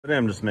Today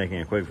I'm just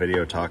making a quick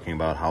video talking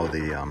about how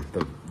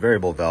the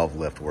variable valve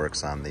lift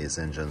works on these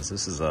engines.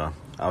 This is a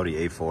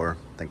Audi A4,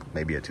 I think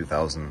maybe a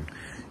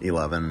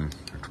 2011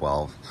 or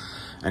 12,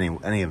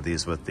 any of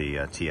these with the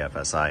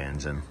TFSI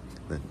engine.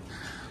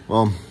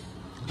 Well,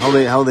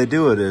 how they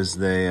do it is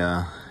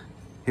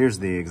here's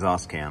the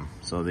exhaust cam.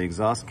 So the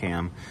exhaust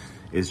cam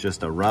is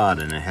just a rod,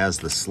 and it has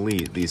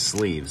these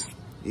sleeves.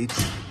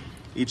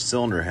 Each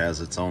cylinder has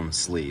its own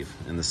sleeve,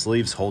 and the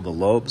sleeves hold the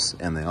lobes,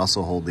 and they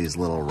also hold these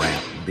little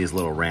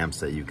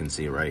ramps that you can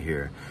see right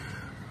here.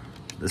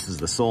 This is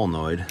the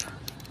solenoid,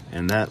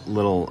 and that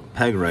little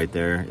peg right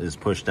there is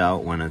pushed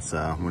out when it's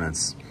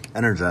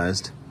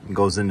energized and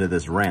goes into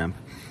this ramp,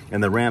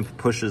 and the ramp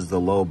pushes the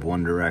lobe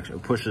one direction,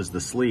 pushes the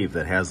sleeve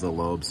that has the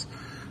lobes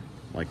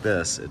like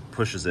this. It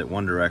pushes it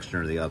one direction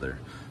or the other.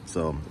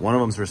 So one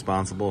of them's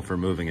responsible for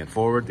moving it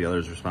forward, the other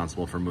is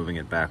responsible for moving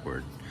it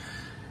backward.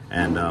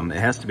 And it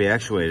has to be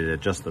actuated at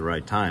just the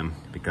right time,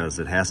 because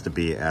it has to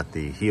be at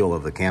the heel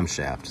of the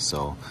camshaft.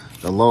 So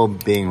the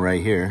lobe being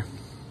right here,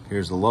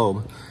 here's the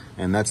lobe,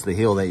 and that's the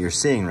heel that you're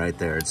seeing right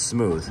there. It's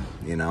smooth,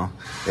 you know.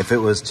 If it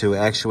was to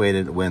actuate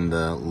it when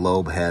the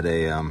lobe had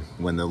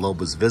when the lobe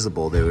was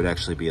visible, there would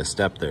actually be a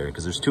step there,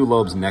 because there's two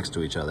lobes next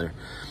to each other.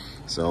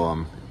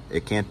 So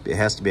it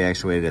has to be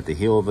actuated at the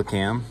heel of the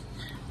cam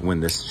when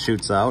this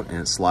shoots out,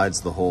 and it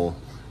slides the whole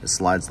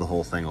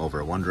thing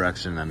over one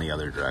direction and the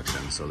other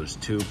direction. So there's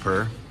two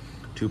per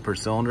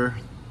cylinder,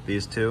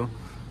 these two,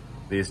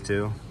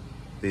 and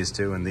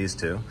these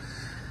two.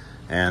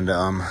 And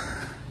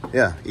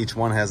yeah, each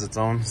one has its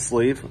own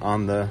sleeve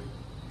on the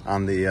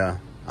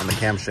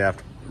camshaft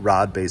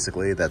rod,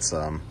 basically, that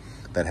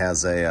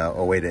has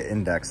a way to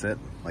index it,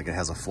 like it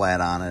has a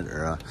flat on it,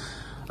 or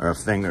a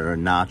finger or a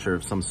notch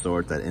of some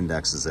sort that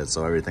indexes it,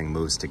 so everything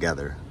moves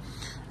together.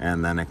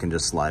 And then it can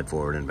just slide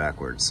forward and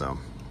backwards. So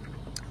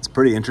it's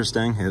pretty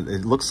interesting.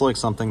 It looks like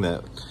something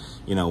that,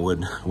 you know,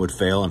 would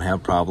fail and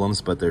have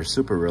problems, but they're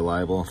super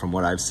reliable. From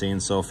what I've seen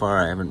so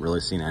far, I haven't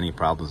really seen any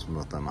problems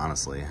with them,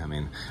 honestly. I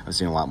mean, I've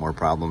seen a lot more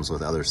problems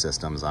with other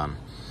systems on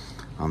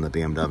the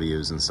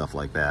BMWs and stuff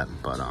like that.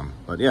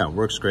 But yeah, it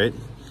works great.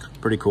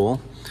 Pretty cool.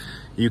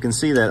 You can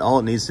see that all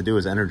it needs to do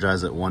is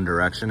energize it one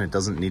direction. It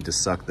doesn't need to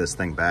suck this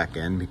thing back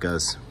in,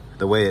 because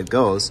the way it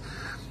goes,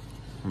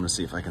 I'm gonna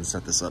see if I can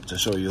set this up to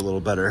show you a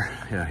little better.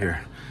 Yeah,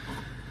 here.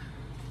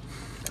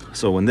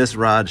 So when this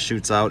rod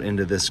shoots out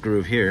into this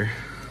groove here,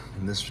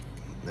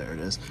 there it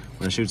is.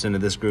 When it shoots into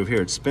this groove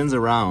here, it spins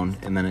around,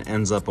 and then it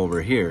ends up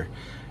over here.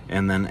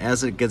 And then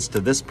as it gets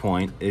to this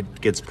point, it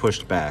gets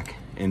pushed back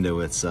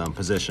into its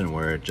position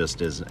where it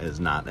just is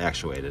not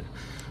actuated.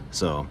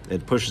 So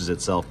it pushes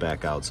itself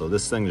back out. So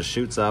this thing just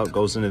shoots out,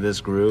 goes into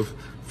this groove,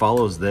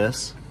 follows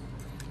this,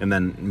 and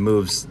then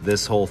moves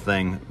this whole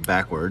thing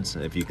backwards,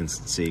 if you can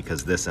see,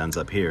 because this ends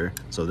up here.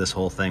 So this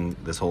whole thing,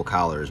 this whole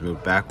collar is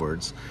moved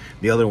backwards.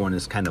 The other one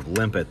is kind of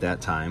limp at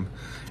that time.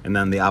 And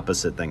then the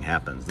opposite thing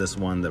happens. This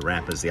one, the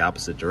ramp is the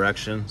opposite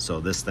direction. So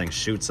this thing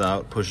shoots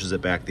out, pushes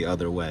it back the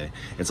other way.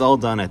 It's all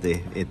done at the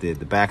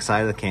back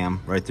side of the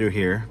cam, right through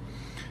here.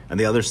 And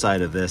the other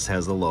side of this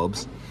has the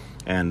lobes.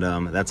 And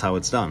that's how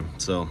it's done.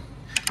 So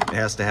it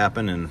has to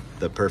happen in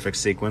the perfect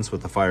sequence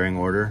with the firing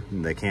order.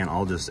 They can't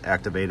all just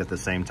activate at the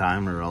same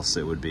time, or else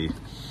it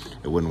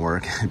wouldn't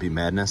work. It'd be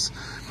madness.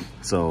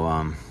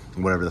 So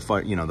whatever the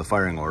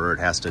firing order, it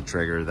has to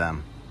trigger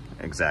them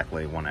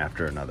exactly one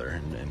after another,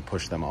 and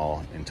push them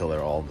all until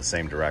they're all the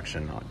same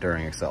direction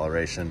during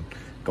acceleration,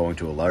 going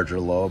to a larger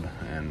lobe,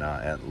 and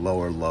at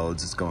lower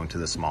loads it's going to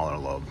the smaller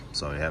lobe,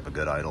 so you have a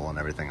good idle and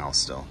everything else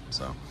still.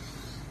 So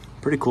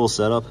pretty cool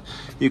setup.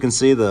 You can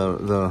see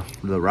the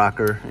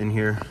rocker in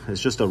here.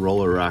 It's just a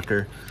roller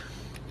rocker,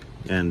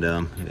 and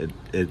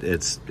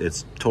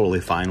it's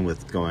totally fine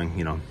with going,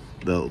 you know,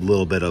 the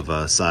little bit of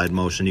a side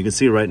motion. You can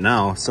see right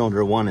now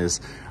cylinder one is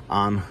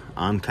on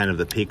kind of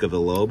the peak of the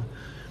lobe.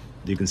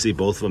 You can see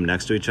both of them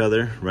next to each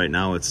other. Right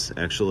now it's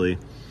actually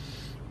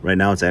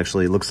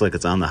looks like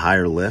it's on the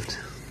higher lift,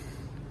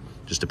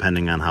 just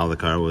depending on how the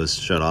car was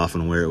shut off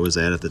and where it was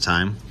at the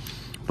time.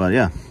 But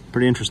yeah,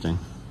 pretty interesting.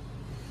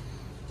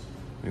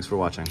 Thanks for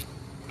watching.